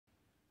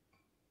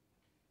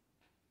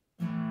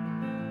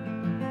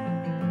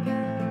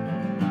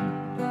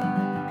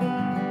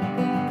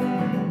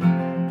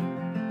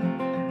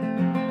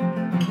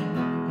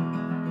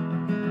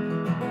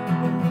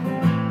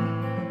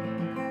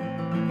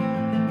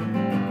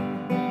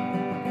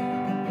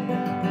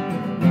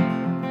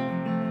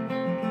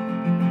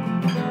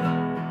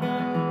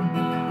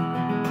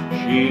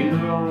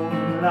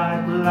rode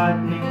like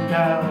lightning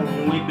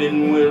down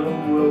Weeping Willow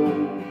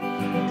Road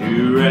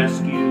to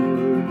rescue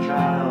her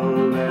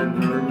child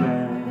and her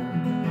man.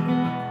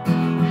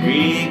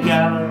 She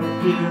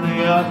galloped to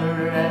the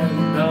other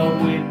end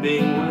of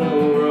Weeping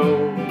Willow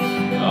Road,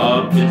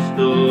 a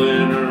pistol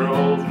in her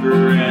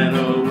holster and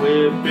a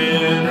whip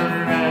in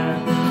her hand.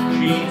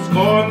 She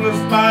scorned the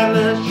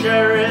spineless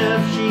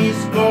sheriff, she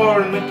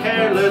scorned the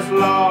careless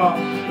law.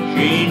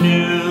 She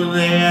knew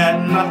they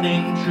had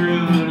nothing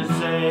true to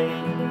say.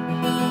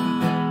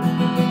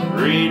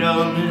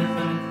 Freedom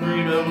isn't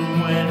freedom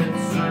when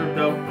it's served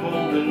up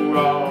cold and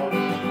raw.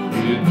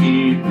 To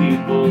keep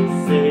people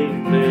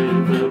safe,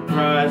 there's a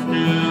price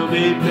to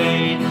be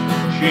paid.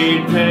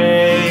 She'd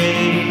pay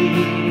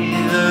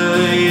the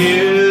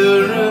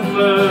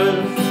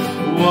universe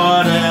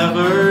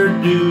whatever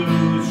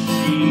dues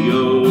she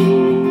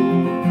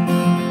owed.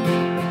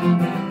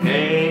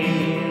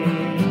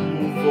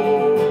 Aim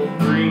for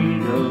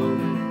freedom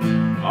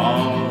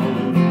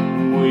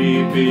on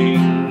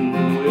Weeping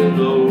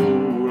Willow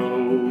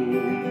Road.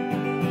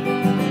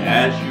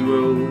 As she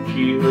rode,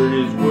 she heard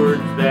his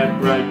words that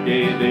bright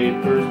day they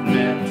first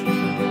met.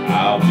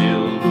 I'll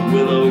build a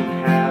willow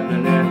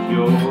cabin at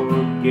your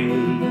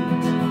gate.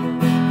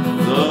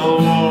 The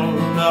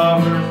warmth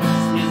of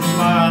his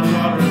smile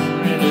got her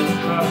in his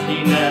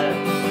trusty net.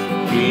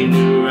 She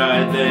knew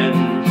right then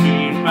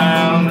she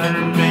found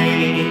her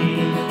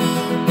mate.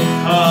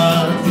 A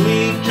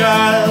sweet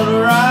child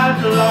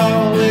arrived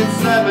along with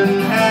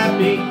 7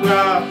 happy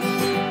crops.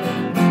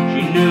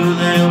 She knew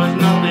there was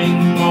nothing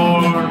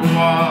more to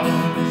want.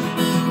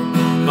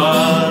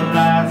 But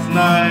last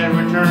night,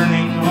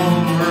 returning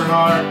home, her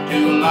heart to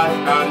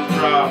lifetime's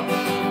drop.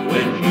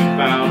 When she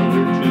found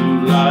her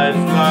 2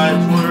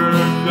 lifelines were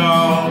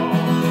gone.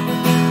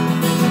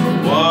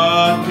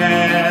 What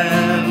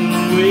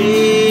can we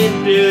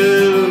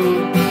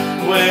do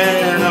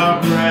when our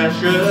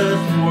precious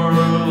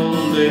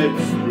world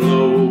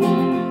explodes?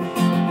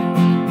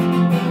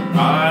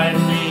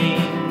 Finding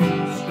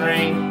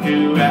strength to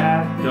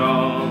act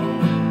on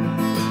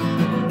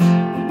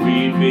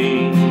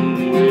Weeping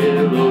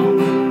Willow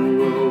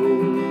Road.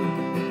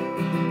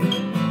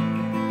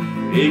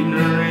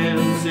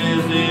 Ignorance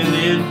is an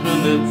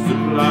infinite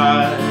supply.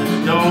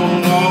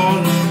 Don't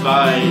want to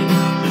fight,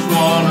 just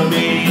want to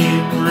be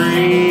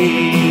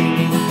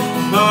free.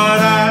 But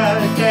I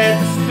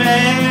can't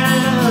spare,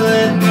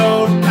 there's no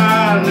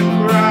time to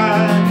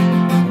cry.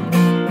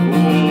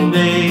 Won't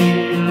they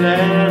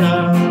let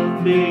us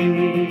be?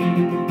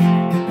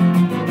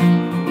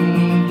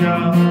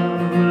 Just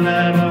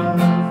let us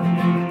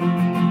be.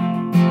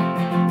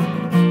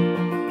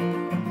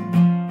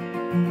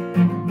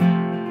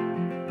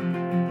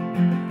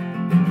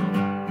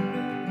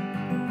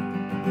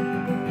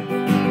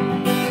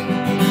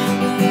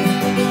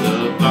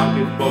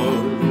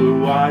 Boys were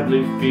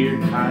widely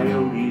feared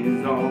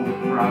coyotes on the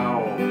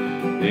prowl.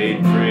 They'd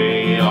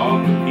prey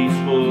on the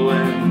peaceful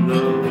and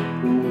the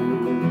poor.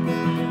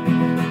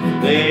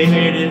 They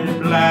hated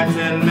blacks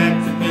and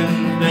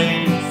Mexicans,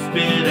 they'd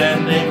spit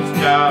and they'd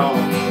scowl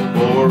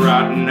for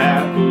rotten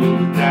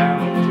apples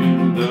down to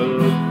the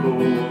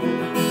core.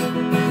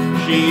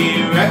 She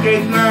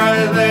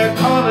recognized their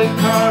calling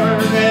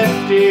cards,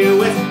 empty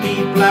whiskey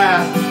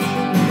flasks.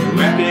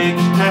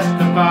 Wreckage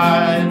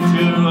testified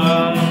to a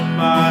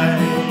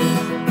fight.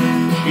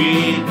 She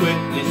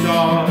quickly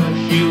saw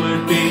she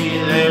would be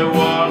their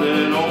one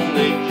and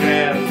only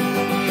chance.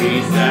 She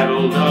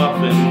saddled up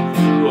and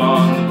flew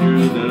on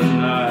through the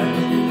night.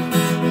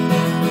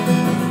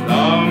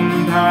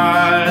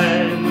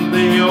 Sometimes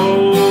the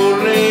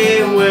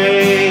only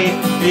way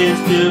is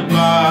to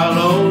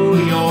follow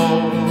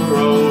your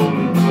own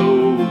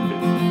code,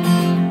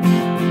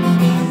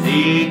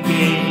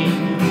 seeking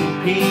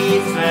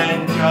peace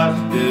and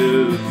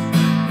justice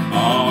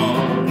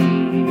on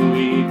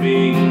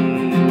Weeping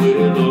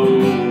Willow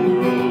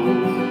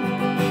Road.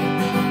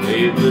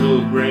 They've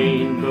little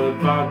brain, but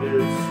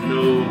boggarts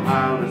know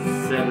how to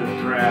set a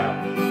trap.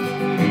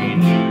 She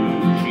knew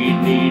she'd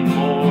need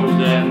more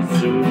than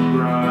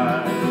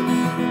surprise.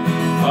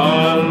 A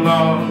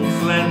long,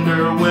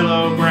 slender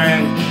willow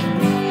branch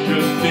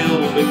should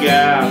fill the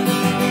gap.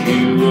 She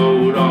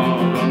rode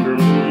on under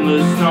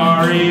moonless,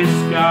 starry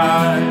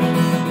skies.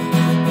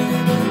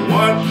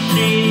 Once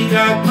she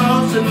got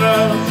close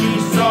enough, she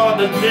saw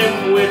the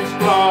dimwit's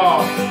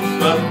flaw.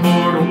 But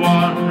 4 to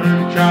 1, her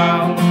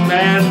child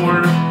and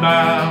were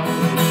bound.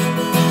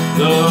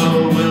 The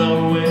willow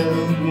whip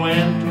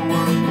went to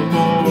work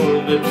before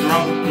the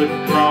drunk could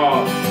draw.